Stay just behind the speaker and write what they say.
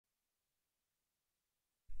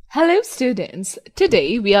Hello students,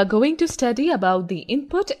 today we are going to study about the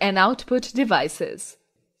input and output devices.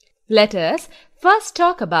 Let us first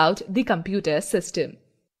talk about the computer system.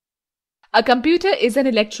 A computer is an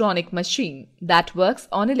electronic machine that works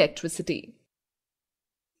on electricity.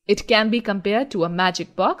 It can be compared to a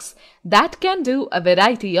magic box that can do a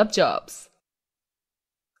variety of jobs.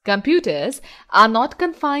 Computers are not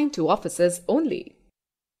confined to offices only.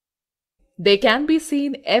 They can be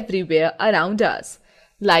seen everywhere around us,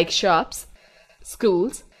 like shops,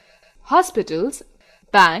 schools, hospitals,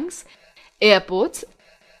 banks, airports,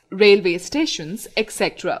 railway stations,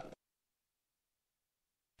 etc.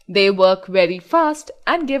 They work very fast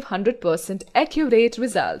and give 100% accurate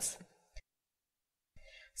results.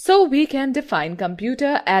 So we can define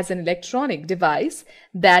computer as an electronic device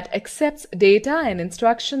that accepts data and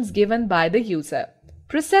instructions given by the user,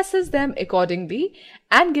 processes them accordingly,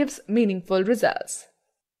 and gives meaningful results.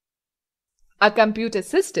 A computer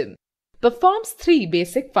system performs three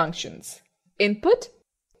basic functions: input,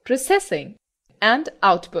 processing, and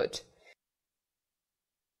output.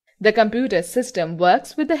 The computer system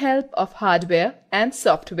works with the help of hardware and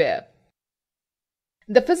software.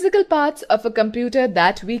 The physical parts of a computer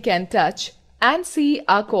that we can touch and see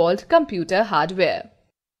are called computer hardware.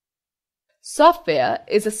 Software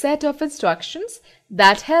is a set of instructions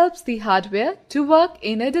that helps the hardware to work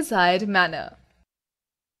in a desired manner.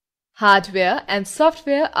 Hardware and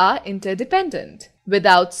software are interdependent.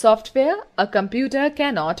 Without software, a computer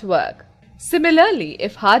cannot work. Similarly,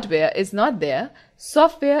 if hardware is not there,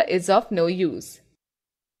 software is of no use.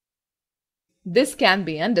 This can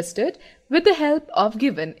be understood with the help of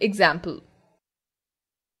given example.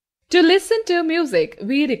 To listen to music,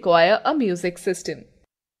 we require a music system.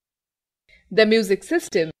 The music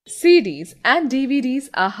system, CDs and DVDs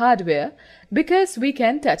are hardware because we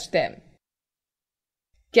can touch them.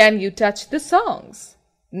 Can you touch the songs?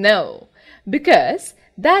 No, because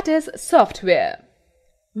that is software.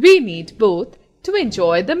 We need both to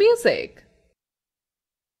enjoy the music.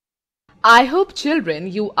 I hope children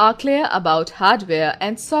you are clear about hardware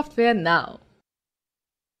and software now.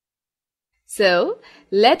 So,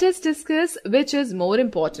 let us discuss which is more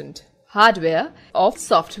important, hardware or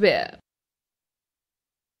software.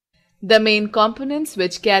 The main components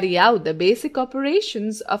which carry out the basic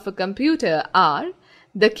operations of a computer are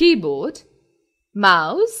the keyboard,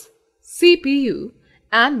 mouse, CPU,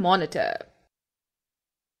 and monitor.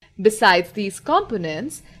 Besides these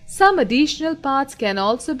components, some additional parts can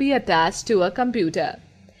also be attached to a computer.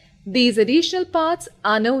 These additional parts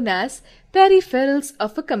are known as peripherals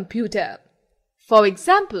of a computer. For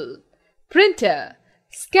example, printer,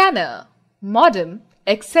 scanner, modem,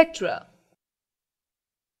 etc.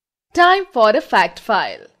 Time for a fact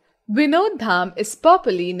file. Vinod Dham is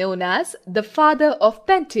popularly known as the father of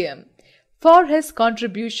Pentium for his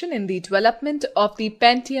contribution in the development of the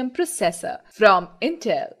Pentium processor from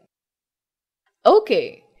Intel.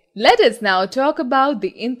 Okay, let us now talk about the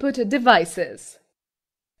input devices.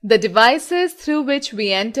 The devices through which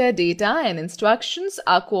we enter data and instructions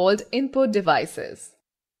are called input devices.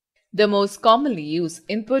 The most commonly used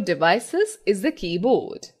input devices is the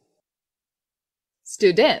keyboard.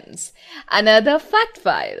 Students, another fact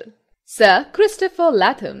file. Sir Christopher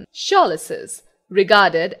Latham Sholes,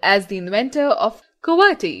 regarded as the inventor of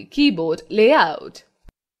QWERTY keyboard layout.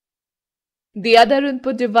 The other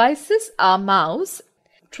input devices are mouse,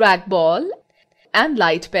 trackball, and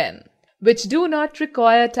light pen, which do not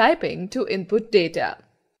require typing to input data.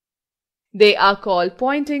 They are called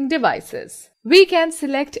pointing devices. We can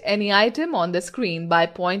select any item on the screen by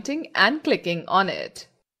pointing and clicking on it.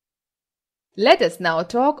 Let us now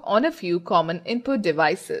talk on a few common input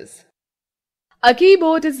devices. A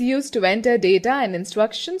keyboard is used to enter data and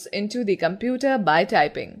instructions into the computer by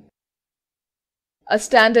typing. A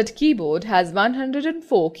standard keyboard has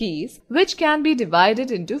 104 keys, which can be divided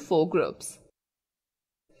into 4 groups: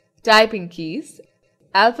 typing keys,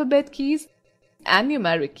 alphabet keys, and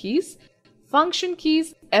numeric keys, function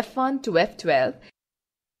keys F1 to F12,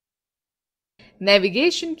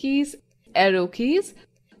 navigation keys, arrow keys,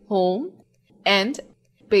 home, end,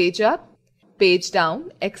 page up, page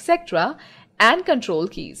down, etc., and control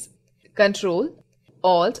keys, Control,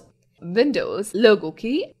 Alt, Windows, logo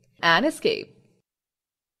key, and escape.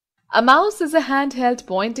 A mouse is a handheld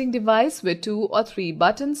pointing device with 2 or 3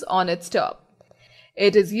 buttons on its top.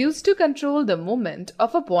 It is used to control the movement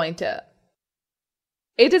of a pointer.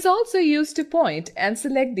 It is also used to point and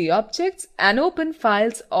select the objects and open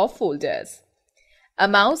files or folders. A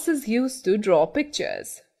mouse is used to draw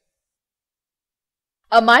pictures.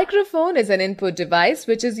 A microphone is an input device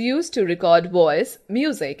which is used to record voice,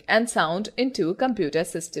 music, and sound into a computer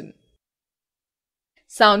system.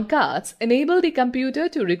 Sound cards enable the computer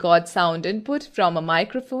to record sound input from a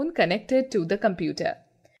microphone connected to the computer.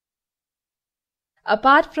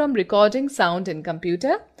 Apart from recording sound in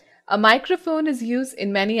computer, a microphone is used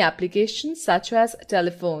in many applications such as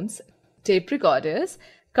telephones, tape recorders,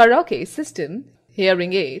 karaoke system,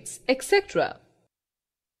 hearing aids, etc.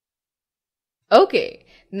 Okay,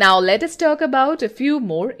 now let us talk about a few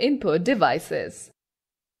more input devices.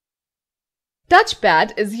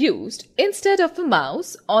 Touchpad is used instead of a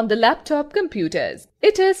mouse on the laptop computers.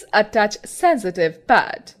 It is a touch-sensitive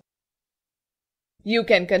pad. You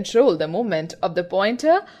can control the movement of the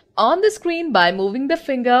pointer on the screen by moving the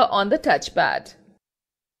finger on the touchpad.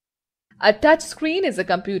 A touch screen is a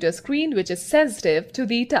computer screen which is sensitive to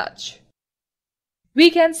the touch.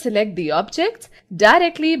 We can select the objects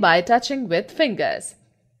directly by touching with fingers,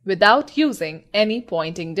 without using any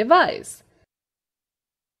pointing device.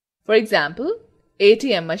 For example,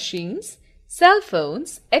 ATM machines, cell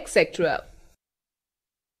phones, etc.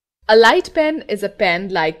 A light pen is a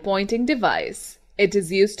pen-like pointing device. It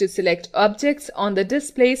is used to select objects on the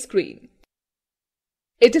display screen.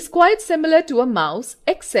 It is quite similar to a mouse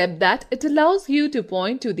except that it allows you to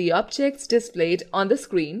point to the objects displayed on the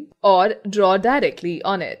screen or draw directly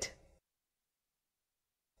on it.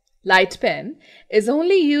 Light pen is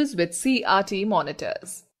only used with CRT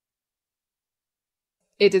monitors.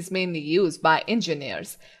 It is mainly used by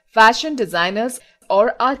engineers, fashion designers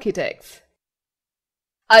or architects.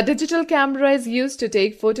 A digital camera is used to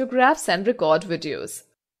take photographs and record videos.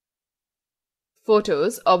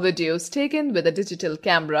 Photos or videos taken with a digital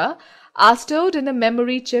camera are stored in a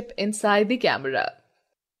memory chip inside the camera.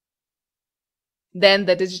 Then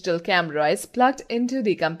the digital camera is plugged into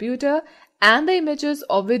the computer and the images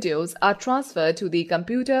or videos are transferred to the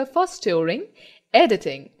computer for storing,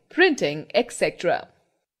 editing, printing, etc.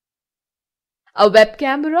 A web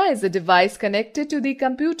camera is a device connected to the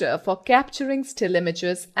computer for capturing still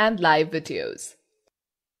images and live videos.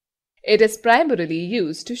 It is primarily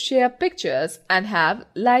used to share pictures and have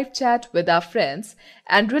live chat with our friends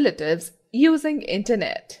and relatives using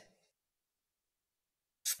internet.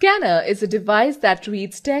 Scanner is a device that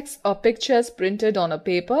reads text or pictures printed on a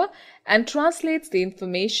paper and translates the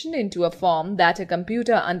information into a form that a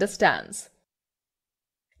computer understands.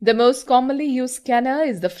 The most commonly used scanner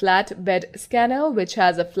is the flat bed scanner, which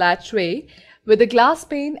has a flat tray with a glass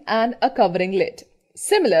pane and a covering lid,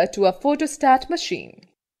 similar to a photostat machine.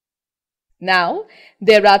 Now,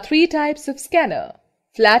 there are three types of scanner: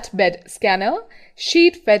 flat bed scanner,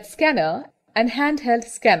 sheet fed scanner, and handheld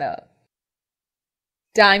scanner.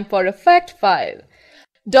 Time for a fact file.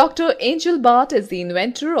 Dr. Angel Bart is the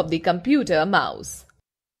inventor of the computer mouse.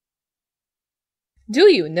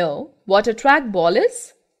 Do you know what a trackball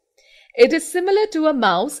is? It is similar to a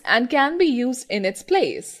mouse and can be used in its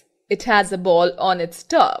place. It has a ball on its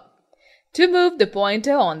top. To move the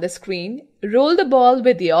pointer on the screen, roll the ball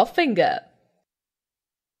with your finger.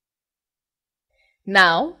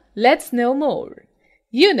 Now, let's know more.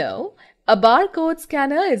 You know, a barcode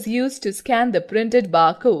scanner is used to scan the printed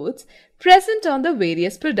barcodes present on the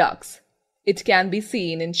various products. It can be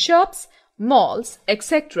seen in shops, malls,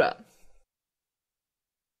 etc.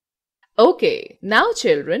 Okay, now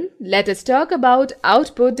children, let us talk about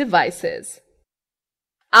output devices.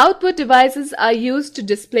 Output devices are used to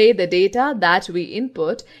display the data that we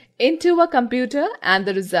input into a computer and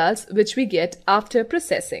the results which we get after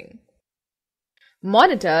processing.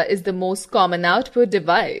 Monitor is the most common output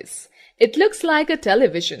device. It looks like a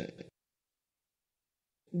television.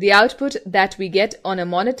 The output that we get on a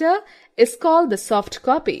monitor is called the soft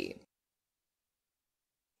copy.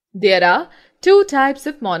 There are two types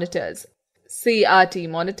of monitors: CRT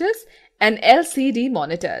monitors and LCD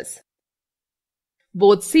monitors.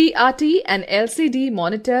 Both CRT and LCD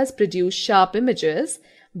monitors produce sharp images,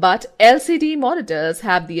 but LCD monitors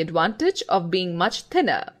have the advantage of being much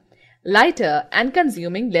thinner, lighter, and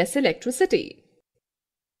consuming less electricity.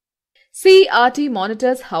 CRT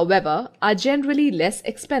monitors, however, are generally less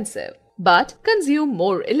expensive, but consume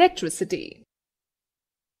more electricity.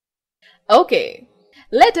 Okay,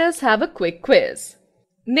 let us have a quick quiz.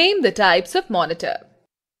 Name the types of monitor.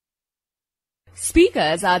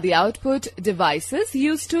 Speakers are the output devices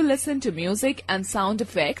used to listen to music and sound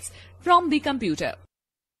effects from the computer.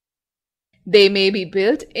 They may be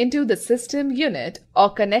built into the system unit or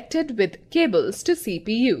connected with cables to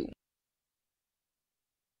CPU.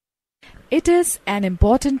 It is an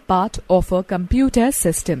important part of a computer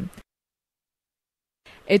system.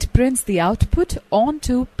 It prints the output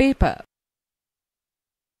onto paper.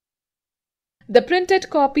 The printed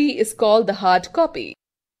copy is called the hard copy.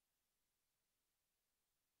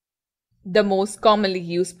 The most commonly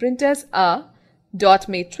used printers are dot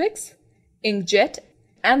matrix, inkjet,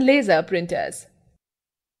 and laser printers.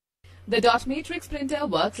 The dot matrix printer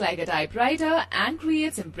works like a typewriter and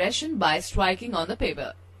creates impression by striking on the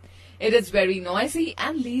paper. It is very noisy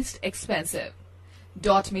and least expensive.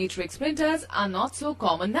 Dot matrix printers are not so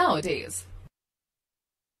common nowadays.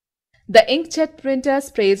 The inkjet printer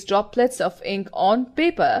sprays droplets of ink on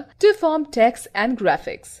paper to form text and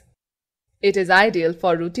graphics. It is ideal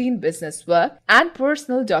for routine business work and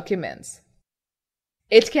personal documents.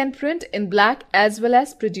 It can print in black as well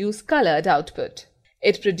as produce colored output.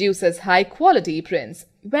 It produces high-quality prints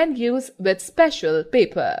when used with special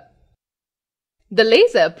paper. The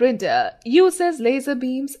laser printer uses laser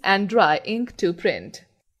beams and dry ink to print.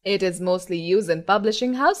 It is mostly used in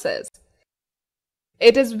publishing houses.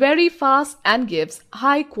 It is very fast and gives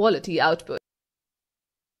high-quality output.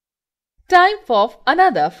 Time for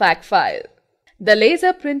another fact file. The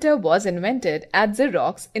laser printer was invented at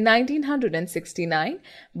Xerox in 1969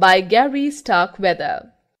 by Gary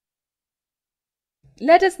Starkweather.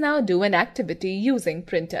 Let us now do an activity using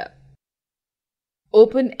printer.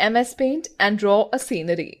 Open MS Paint and draw a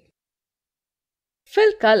scenery.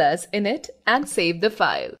 Fill colors in it and save the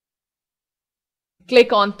file.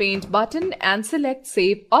 Click on Paint button and select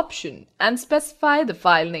Save option and specify the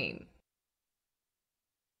file name.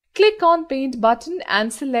 Click on Paint button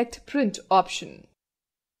and select Print option.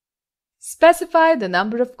 Specify the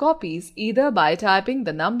number of copies either by typing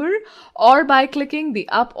the number or by clicking the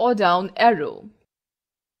up or down arrow.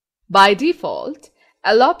 By default,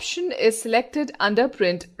 All option is selected under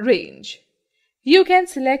Print range. You can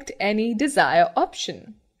select any desired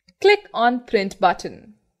option. Click on Print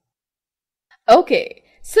button. Okay,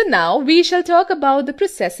 so now we shall talk about the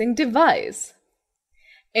processing device.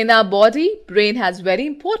 In our body, brain has very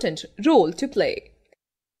important role to play.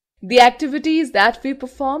 The activities that we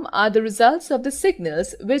perform are the results of the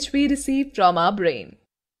signals which we receive from our brain.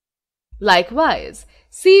 Likewise,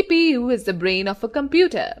 CPU is the brain of a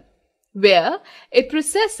computer, where it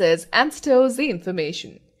processes and stores the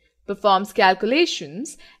information, performs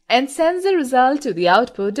calculations, and sends the result to the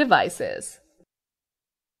output devices.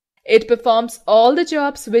 It performs all the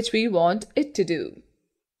jobs which we want it to do.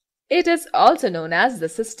 It is also known as the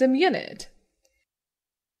system unit.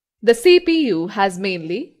 The CPU has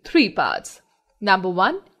mainly three parts. Number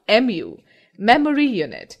 1, MU, memory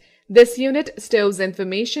unit. This unit stores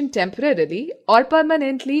information temporarily or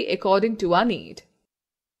permanently according to our need.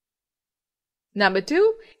 Number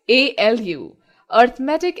 2, ALU,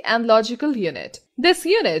 arithmetic and logical unit. This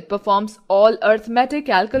unit performs all arithmetic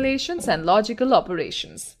calculations and logical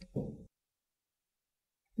operations.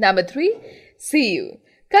 Number 3, CU,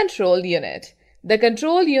 control unit. The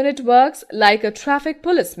control unit works like a traffic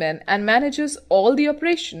policeman and manages all the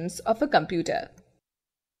operations of a computer.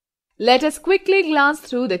 Let us quickly glance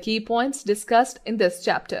through the key points discussed in this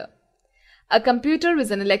chapter. A computer is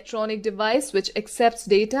an electronic device which accepts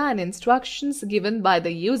data and instructions given by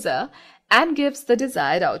the user and gives the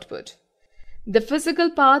desired output. The physical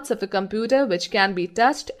parts of a computer which can be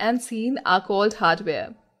touched and seen are called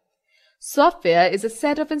hardware. Software is a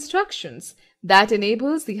set of instructions that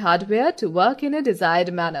enables the hardware to work in a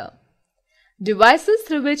desired manner. Devices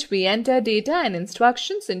through which we enter data and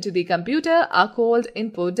instructions into the computer are called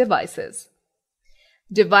input devices.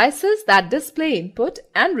 Devices that display input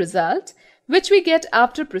and result, which we get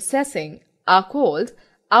after processing, are called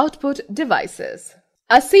output devices.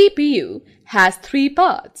 A CPU has three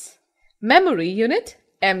parts: memory unit,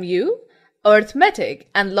 MU, arithmetic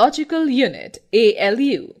and logical unit,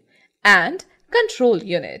 ALU, and control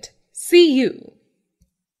unit, CU.